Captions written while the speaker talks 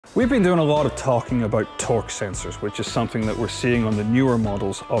We've been doing a lot of talking about torque sensors, which is something that we're seeing on the newer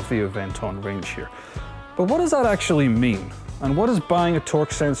models of the Aventeon range here. But what does that actually mean? And what does buying a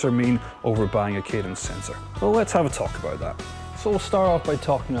torque sensor mean over buying a cadence sensor? Well, let's have a talk about that. So we'll start off by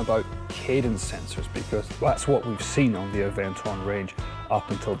talking about cadence sensors, because that's what we've seen on the Aventeon range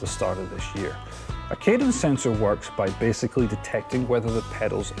up until the start of this year. A cadence sensor works by basically detecting whether the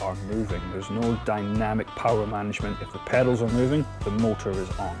pedals are moving. There's no dynamic power management. If the pedals are moving, the motor is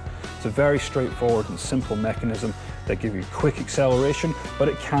on. It's a very straightforward and simple mechanism that gives you quick acceleration, but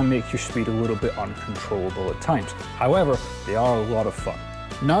it can make your speed a little bit uncontrollable at times. However, they are a lot of fun.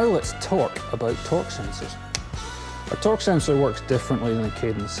 Now let's talk about torque sensors. A torque sensor works differently than a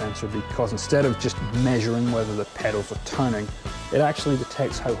cadence sensor because instead of just measuring whether the pedals are turning, it actually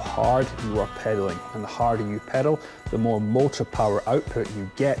detects how hard you are pedaling. And the harder you pedal, the more motor power output you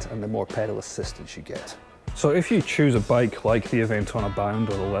get and the more pedal assistance you get. So if you choose a bike like the Aventeon Abound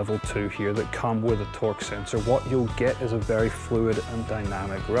or the Level 2 here that come with a torque sensor, what you'll get is a very fluid and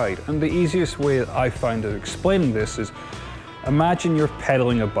dynamic ride. And the easiest way that I find of explaining this is, imagine you're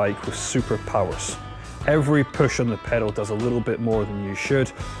pedaling a bike with superpowers. Every push on the pedal does a little bit more than you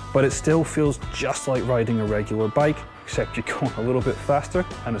should, but it still feels just like riding a regular bike, except you're going a little bit faster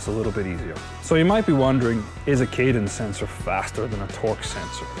and it's a little bit easier. So you might be wondering, is a cadence sensor faster than a torque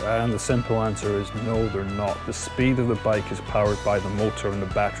sensor? And the simple answer is no, they're not. The speed of the bike is powered by the motor and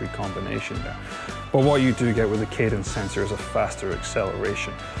the battery combination there. But what you do get with a cadence sensor is a faster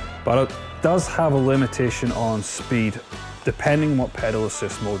acceleration. But it does have a limitation on speed depending what pedal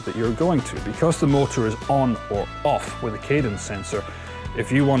assist mode that you're going to. Because the motor is on or off with a cadence sensor,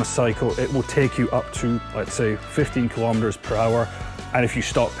 if you want to cycle, it will take you up to, let's say, 15 kilometers per hour. And if you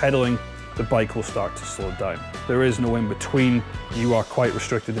stop pedaling, the bike will start to slow down. There is no in between. You are quite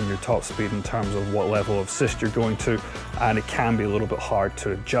restricted in your top speed in terms of what level of assist you're going to, and it can be a little bit hard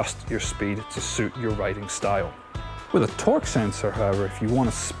to adjust your speed to suit your riding style. With a torque sensor, however, if you want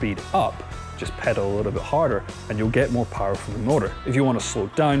to speed up, just pedal a little bit harder and you'll get more power from the motor. If you want to slow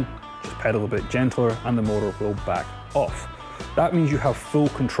down, just pedal a bit gentler and the motor will back off. That means you have full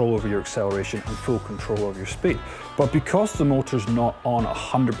control over your acceleration and full control over your speed. But because the motor's not on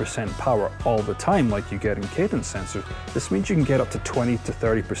 100% power all the time like you get in cadence sensors, this means you can get up to 20 to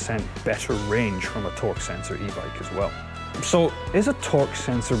 30% better range from a torque sensor e-bike as well. So is a torque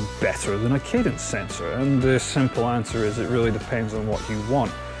sensor better than a cadence sensor? And the simple answer is it really depends on what you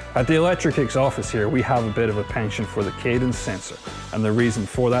want. At the Electric Kicks office here, we have a bit of a penchant for the cadence sensor. And the reason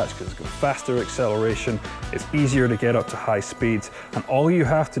for that is because it's got faster acceleration, it's easier to get up to high speeds, and all you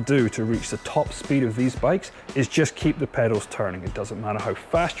have to do to reach the top speed of these bikes is just keep the pedals turning. It doesn't matter how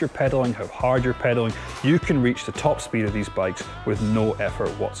fast you're pedaling, how hard you're pedaling, you can reach the top speed of these bikes with no effort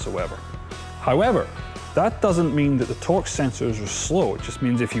whatsoever. However, that doesn't mean that the torque sensors are slow. It just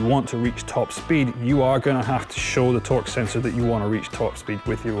means if you want to reach top speed, you are going to have to show the torque sensor that you want to reach top speed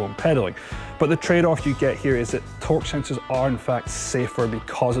with your own pedaling. But the trade-off you get here is that torque sensors are in fact safer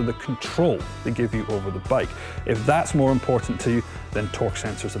because of the control they give you over the bike. If that's more important to you, then torque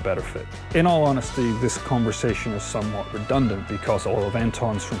sensors are a better fit. In all honesty, this conversation is somewhat redundant because all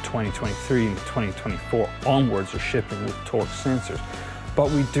Aventeons from 2023 and 2024 onwards are shipping with torque sensors. But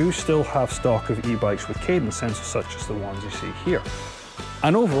we do still have stock of e-bikes with cadence sensors such as the ones you see here.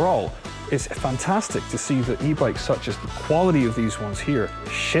 And overall, it's fantastic to see that e-bikes such as the quality of these ones here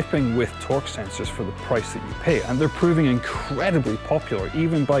shipping with torque sensors for the price that you pay. And they're proving incredibly popular.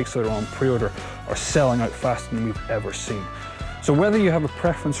 Even bikes that are on pre-order are selling out faster than we've ever seen. So whether you have a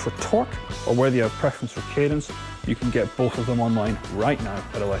preference for torque or whether you have a preference for cadence, you can get both of them online right now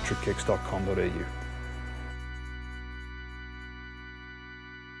at electrickicks.com.au.